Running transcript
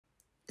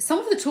some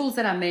of the tools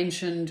that I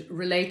mentioned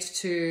relate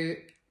to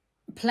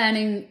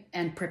planning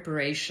and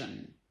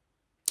preparation.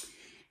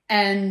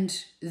 And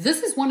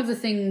this is one of the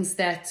things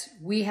that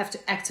we have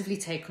to actively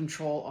take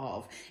control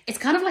of. It's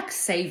kind of like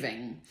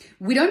saving.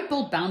 We don't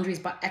build boundaries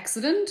by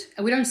accident,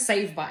 and we don't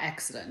save by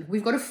accident.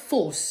 We've got to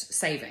force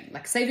saving.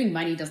 Like saving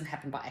money doesn't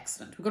happen by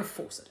accident. We've got to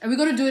force it. And we've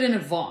got to do it in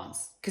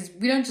advance because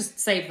we don't just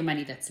save the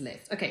money that's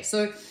left. Okay,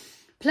 so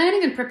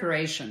planning and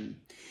preparation.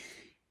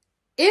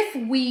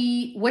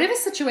 Whatever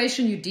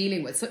situation you're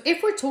dealing with, so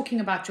if we're talking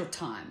about your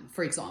time,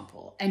 for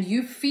example, and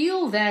you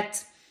feel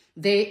that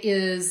there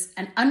is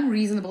an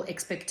unreasonable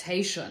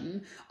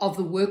expectation of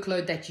the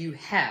workload that you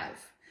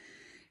have,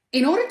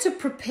 in order to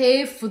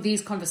prepare for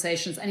these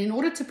conversations and in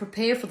order to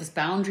prepare for this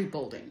boundary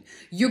building,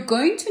 you're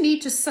going to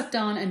need to sit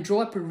down and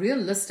draw up a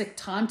realistic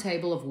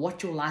timetable of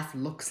what your life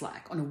looks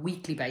like on a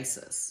weekly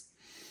basis.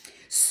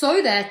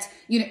 So that,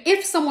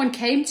 if someone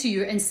came to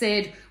you and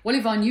said, well,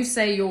 Yvonne, you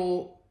say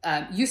your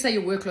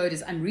workload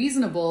is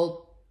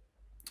unreasonable.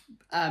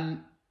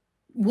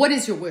 What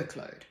is your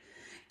workload?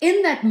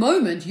 In that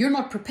moment, you're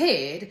not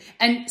prepared.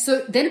 And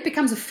so then it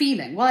becomes a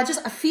feeling. Well,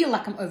 I feel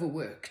like I'm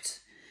overworked.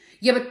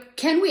 Yeah, but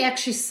can we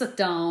actually sit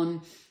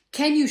down?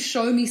 Can you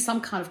show me some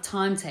kind of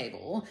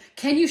timetable?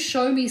 Can you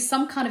show me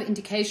some kind of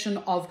indication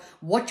of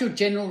what your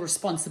general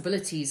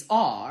responsibilities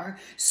are?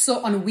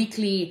 So on a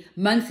weekly,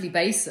 monthly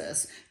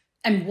basis,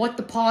 and what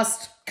the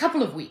past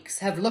couple of weeks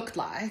have looked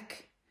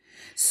like,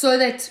 so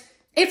that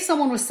if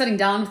someone was sitting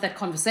down with that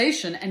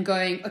conversation and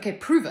going, okay,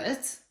 prove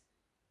it.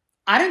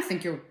 I don't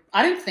think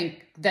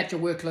that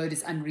your workload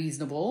is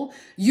unreasonable.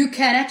 You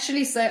can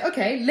actually say,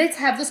 okay, let's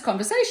have this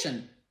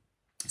conversation.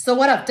 So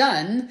what I've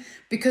done,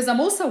 because I'm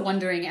also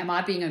wondering, am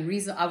I being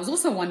unreasonable? I was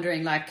also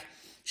wondering, like,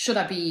 should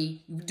I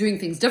be doing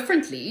things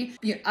differently?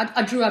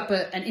 I drew up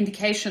an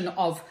indication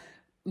of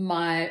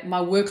my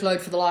workload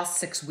for the last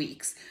 6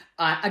 weeks.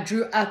 I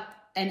drew up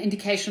an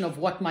indication of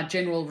what my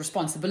general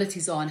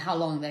responsibilities are and how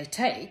long they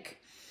take.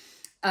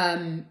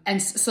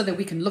 And so that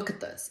we can look at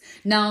this.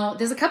 Now,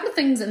 there's a couple of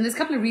things, and there's a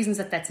couple of reasons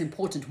that that's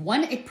important.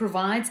 One, it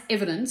provides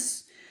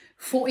evidence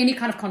for any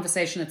kind of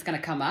conversation that's going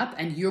to come up,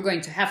 and you're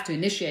going to have to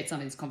initiate some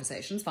of these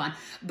conversations, fine.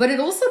 But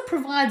it also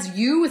provides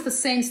you with a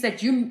sense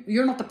that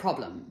you're not the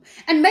problem.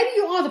 And maybe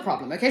you are the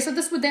problem, okay? So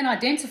this would then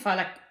identify,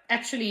 like,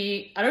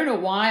 actually, I don't know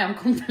why I'm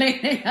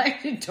complaining. I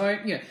actually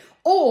don't,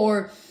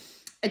 Or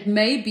it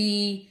may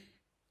be,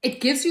 it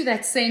gives you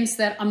that sense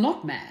that I'm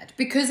not mad,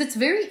 because it's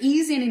very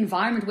easy in an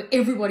environment where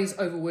everybody's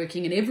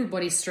overworking and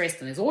everybody's stressed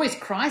and there's always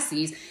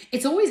crises.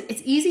 It's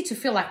easy to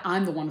feel like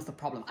I'm the one with the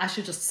problem. I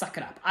should just suck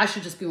it up. I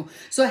should just be.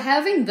 So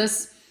having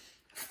this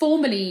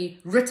formally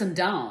written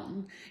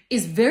down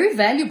is very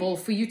valuable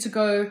for you to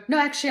go, no,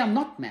 actually, I'm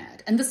not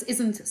mad. And this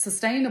isn't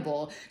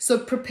sustainable. So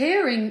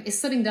preparing is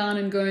sitting down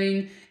and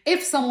going,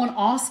 if someone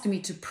asked me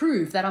to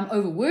prove that I'm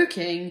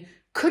overworking,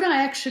 could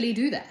I actually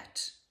do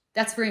that?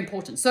 That's very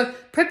important. So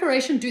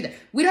preparation, do that.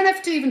 We don't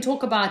have to even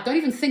don't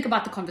even think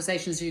about the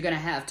conversations you're going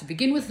to have. To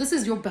begin with, this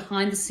is your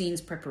behind the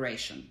scenes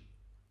preparation.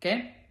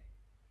 Okay?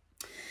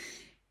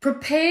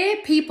 Prepare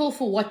people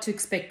for what to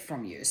expect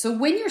from you. So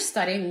when you're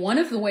studying, one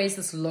of the ways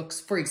this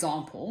looks, for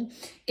example,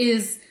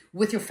 is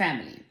with your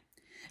family.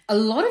 A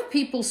lot of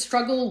people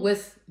struggle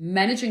with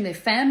managing their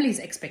family's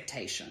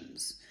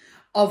expectations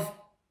of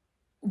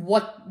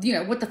what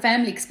the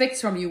family expects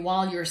from you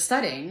while you're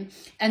studying.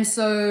 And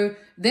so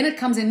then it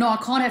comes in, no, I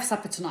can't have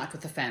supper tonight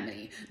with the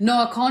family.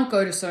 No, I can't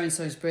go to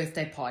so-and-so's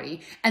birthday party.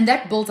 And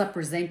that builds up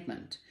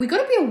resentment. We got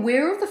to be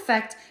aware of the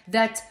fact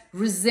that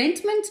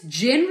resentment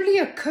generally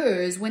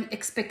occurs when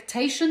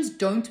expectations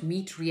don't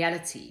meet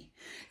reality.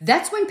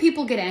 That's when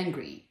people get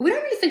angry. We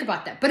don't really think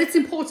about that, but it's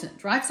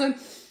important, right? So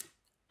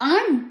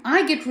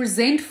I get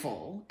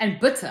resentful and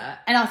bitter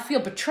and I feel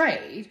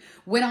betrayed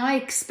when I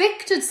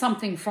expected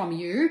something from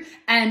you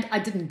and I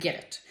didn't get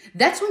it.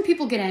 That's when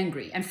people get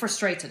angry and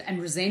frustrated and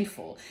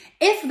resentful.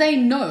 If they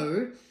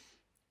know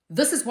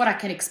this is what I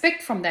can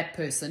expect from that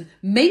person,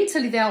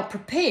 mentally they are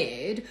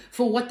prepared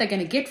for what they're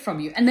going to get from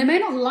you. And they may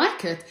not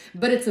like it,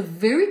 but it's a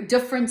very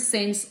different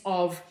sense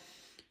of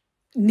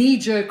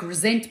knee-jerk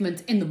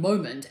resentment in the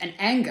moment and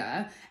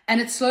anger. And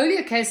it's slowly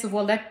a case of,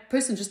 well, that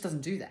person just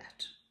doesn't do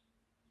that.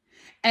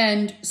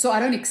 And so I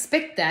don't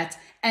expect that.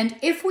 And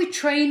if we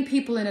train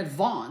people in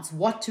advance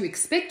what to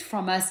expect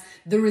from us,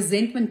 the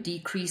resentment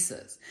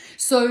decreases.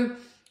 So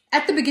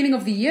at the beginning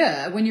of the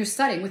year, when you're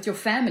studying with your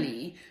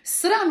family,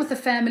 sit down with the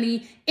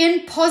family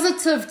in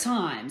positive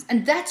times.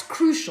 And that's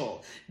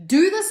crucial.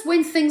 Do this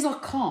when things are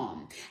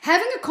calm.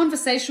 Having a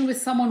conversation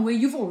with someone where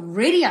you've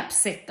already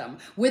upset them,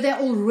 where they're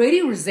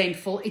already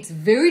resentful, it's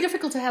very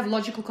difficult to have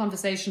logical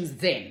conversations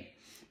then.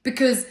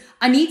 Because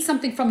I need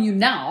something from you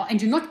now and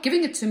you're not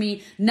giving it to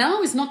me.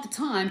 Now is not the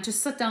time to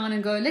sit down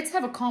and go, let's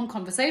have a calm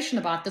conversation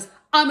about this.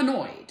 I'm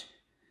annoyed,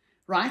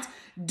 right?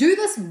 Do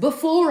this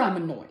before I'm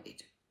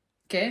annoyed,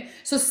 okay?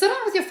 So sit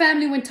down with your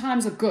family when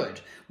times are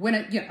good. When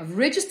I've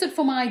registered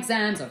for my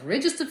exams, I've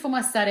registered for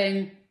my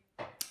studying.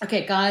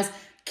 Okay, guys,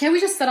 can we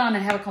just sit down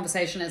and have a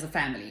conversation as a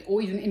family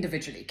or even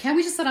individually? Can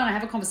we just sit down and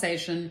have a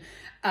conversation?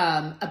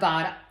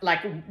 about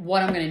like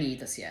what I'm going to need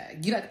this year.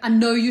 You know, I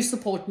know you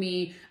support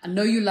me. I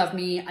know you love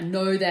me. I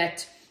know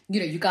that, you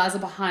know, you guys are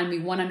behind me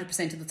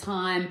 100% of the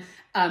time.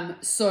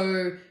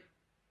 So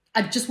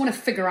I just want to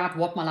figure out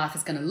what my life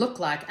is going to look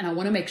like. And I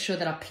want to make sure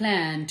that I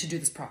plan to do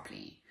this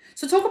properly.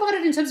 So talk about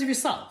it in terms of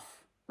yourself,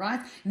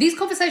 right? These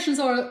conversations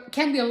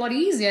can be a lot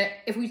easier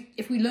if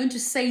we learn to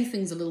say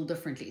things a little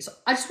differently. So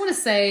I just want to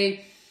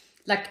say,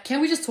 like, can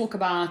we just talk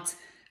about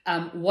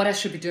what I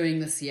should be doing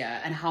this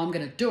year and how I'm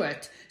going to do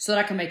it so that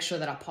I can make sure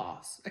that I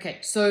pass. Okay,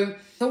 so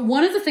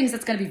one of the things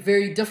that's going to be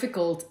very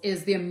difficult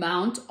is the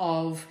amount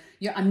of,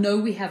 I know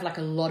we have like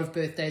a lot of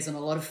birthdays and a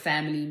lot of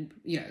family,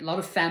 a lot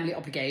of family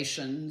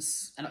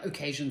obligations and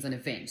occasions and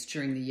events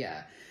during the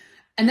year.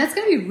 And that's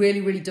going to be really,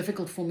 really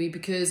difficult for me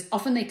because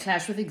often they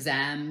clash with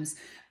exams,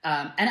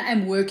 and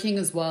I'm working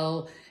as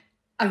well.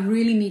 I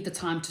really need the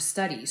time to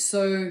study.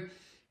 So,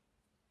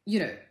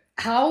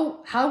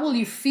 how will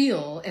you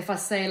feel if I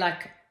say,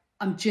 like,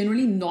 I'm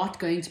generally not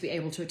going to be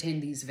able to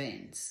attend these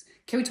events?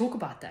 Can we talk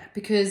about that?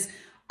 Because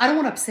I don't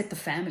want to upset the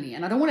family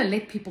and I don't want to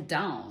let people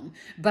down,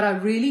 but I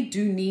really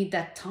do need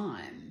that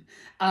time.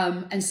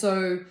 And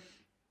so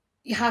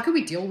how can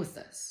we deal with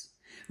this?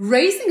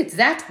 Raising it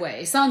that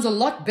way sounds a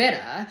lot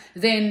better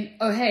than,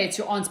 oh, hey, it's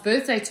your aunt's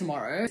birthday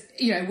tomorrow.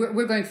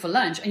 We're going for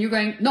lunch, and you're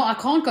going, no, I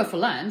can't go for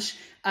lunch.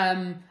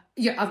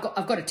 I've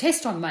got a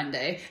test on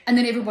Monday, and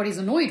then everybody's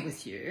annoyed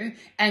with you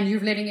and you're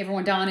letting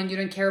everyone down and you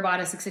don't care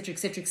about us, etc.,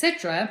 etc.,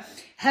 etc.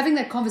 Having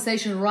that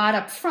conversation right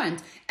up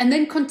front and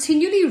then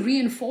continually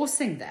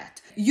reinforcing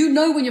that.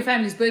 When your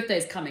family's birthday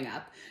is coming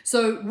up.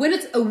 So when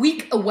it's a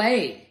week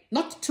away,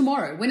 not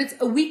tomorrow, when it's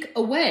a week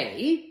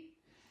away,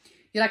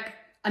 you're like,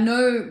 I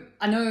know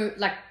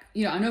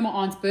my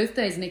aunt's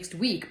birthday is next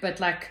week, but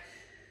like,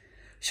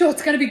 sure,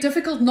 it's going to be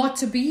difficult not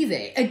to be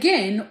there.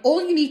 Again,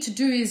 all you need to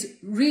do is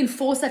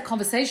reinforce that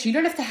conversation. You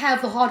don't have to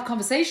have the hard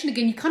conversation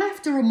again. You kind of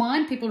have to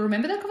remind people,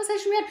 remember that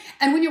conversation we had?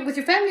 And when you're with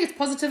your family, it's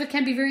positive. It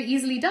can be very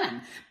easily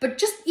done. But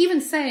just even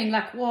saying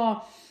like,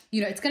 well,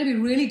 it's going to be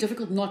really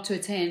difficult not to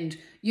attend,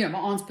 my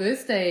aunt's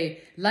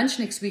birthday lunch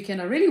next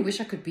weekend. I really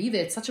wish I could be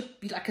there. It's such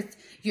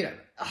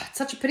it's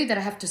such a pity that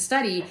I have to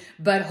study,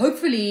 but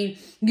hopefully,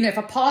 if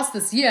I pass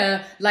this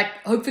year, like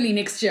hopefully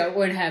next year I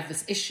won't have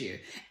this issue.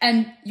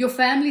 And your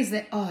family's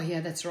there, oh yeah,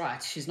 that's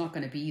right, she's not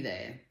going to be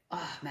there.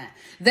 Oh man.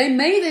 They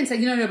may then say,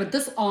 no, but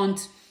this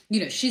aunt,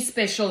 she's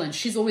special and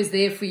she's always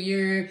there for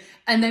you.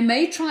 And they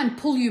may try and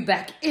pull you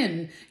back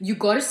in. You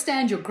got to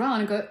stand your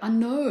ground and go, I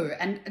know.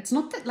 And it's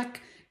not that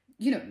like,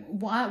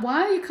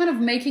 why are you kind of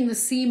making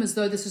this seem as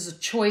though this is a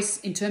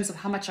choice in terms of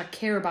how much I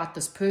care about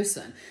this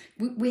person?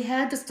 We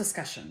had this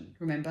discussion,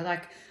 remember?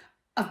 Like,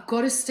 I've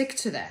got to stick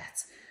to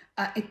that.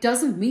 It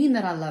doesn't mean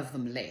that I love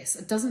them less.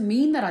 It doesn't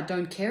mean that I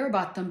don't care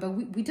about them, but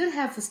we did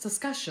have this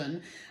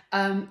discussion.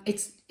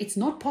 It's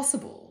not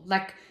possible.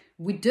 Like,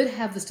 we did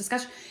have this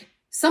discussion.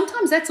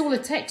 Sometimes that's all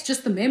it takes,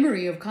 just the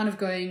memory of kind of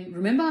going,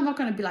 remember, I'm not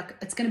going to be like,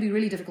 it's going to be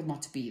really difficult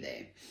not to be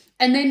there.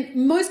 And then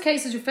in most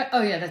cases,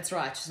 oh yeah, that's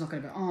right, she's not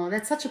going to be, oh,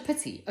 that's such a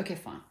pity. Okay,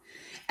 fine.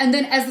 And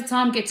then as the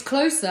time gets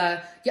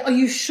closer, yeah, are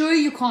you sure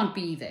you can't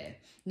be there?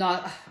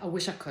 No, I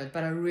wish I could,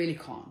 but I really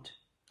can't.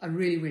 I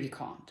really, really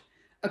can't.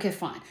 Okay,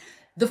 fine.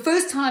 The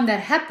first time that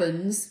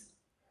happens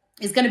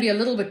is going to be a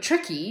little bit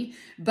tricky,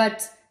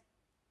 but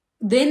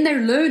then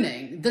they're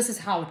learning this is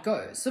how it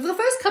goes. So for the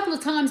first couple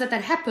of times that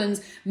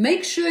happens,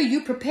 make sure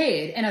you're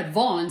prepared in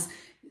advance.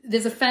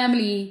 There's a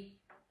family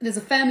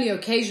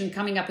occasion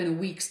coming up in a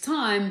week's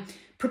time.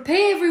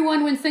 Prepare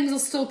everyone when things are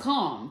still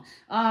calm.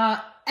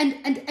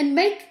 And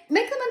make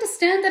them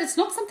understand that it's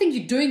not something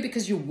you're doing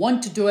because you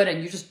want to do it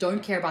and you just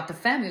don't care about the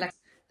family. Like,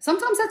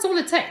 sometimes that's all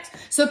it takes.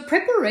 So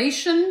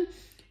preparation,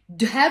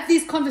 to have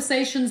these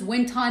conversations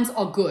when times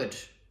are good.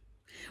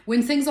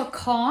 When things are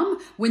calm,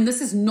 when this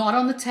is not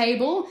on the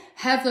table,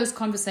 have those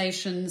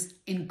conversations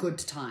in good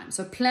time.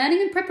 So planning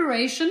and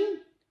preparation,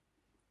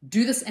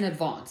 do this in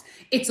advance.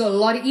 It's a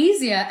lot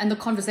easier and the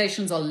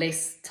conversations are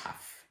less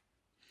tough.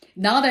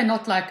 Now they're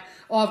not like,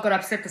 oh, I've got to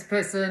upset this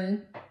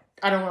person.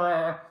 I don't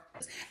want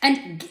to.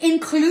 And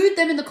include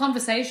them in the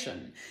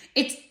conversation.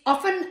 It's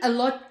often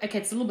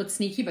it's a little bit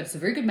sneaky, but it's a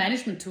very good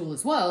management tool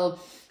as well.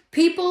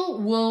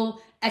 People will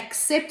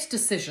accept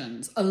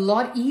decisions a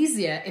lot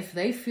easier if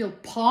they feel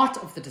part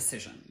of the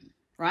decision,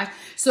 right?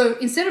 So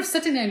instead of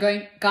sitting there and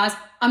going, guys,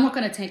 I'm not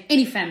going to attend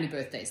any family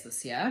birthdays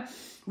this year,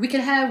 we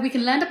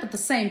can land up at the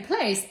same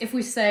place if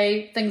we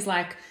say things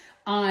like,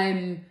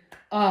 one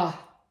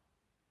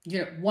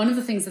of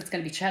the things that's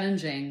going to be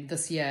challenging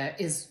this year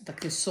is like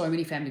there's so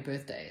many family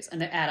birthdays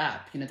and they add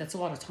up, that's a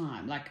lot of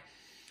time. Like,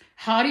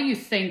 how do you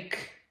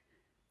think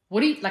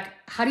we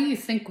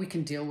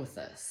can deal with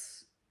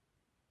this?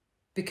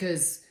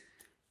 Because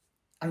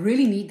I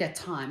really need that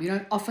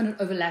time. Often it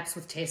overlaps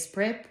with test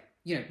prep,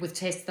 with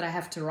tests that I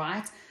have to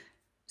write.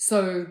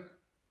 So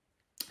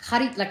how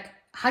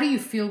do you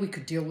feel we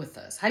could deal with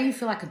this? How do you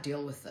feel I could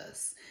deal with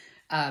this?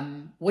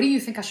 What do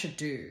you think I should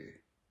do?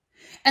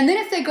 And then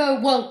if they go,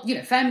 well,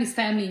 family's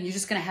family and you're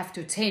just going to have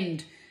to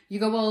attend, you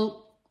go,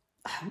 well,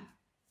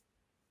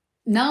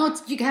 now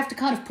you have to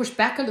kind of push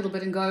back a little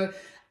bit and go,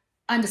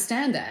 I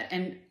understand that.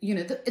 And, you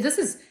know, this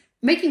is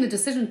making the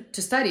decision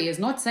to study is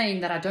not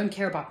saying that I don't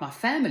care about my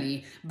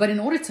family, but in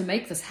order to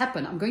make this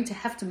happen, I'm going to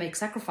have to make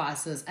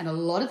sacrifices. And a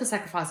lot of the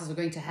sacrifices are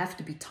going to have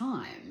to be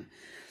time.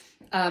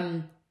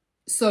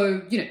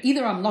 So, you know,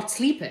 either I'm not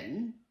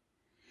sleeping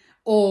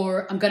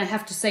or I'm going to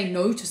have to say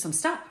no to some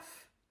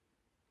stuff.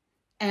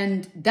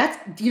 And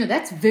that, you know,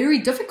 that's very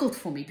difficult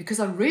for me because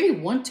I really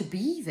want to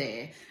be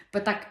there,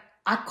 but like,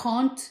 I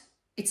can't,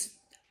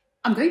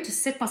 I'm going to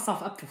set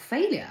myself up for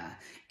failure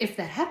if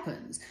that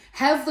happens.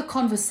 Have the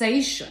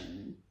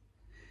conversation,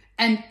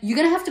 and you're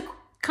going to have to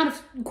kind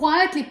of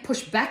quietly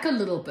push back a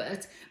little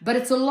bit, but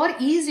it's a lot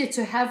easier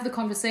to have the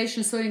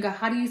conversation so you go,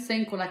 how do you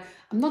think? Or like,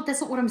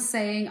 that's not what I'm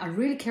saying. I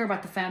really care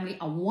about the family.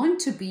 I want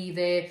to be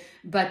there,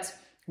 but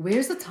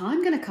where's the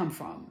time going to come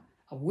from?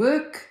 I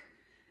work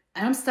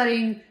and I'm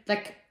studying.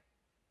 Like,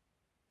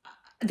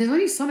 there's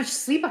only so much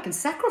sleep I can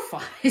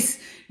sacrifice,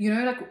 you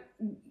know, like,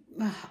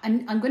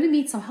 I'm going to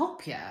need some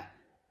help here.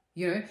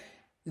 You know,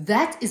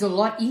 that is a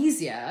lot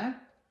easier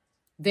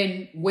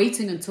than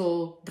waiting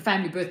until the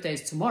family birthday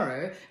is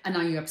tomorrow and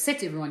now you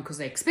upset everyone because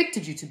they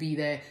expected you to be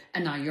there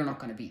and now you're not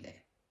going to be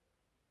there.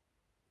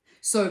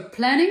 So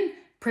planning,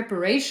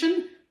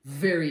 preparation,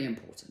 very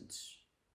important.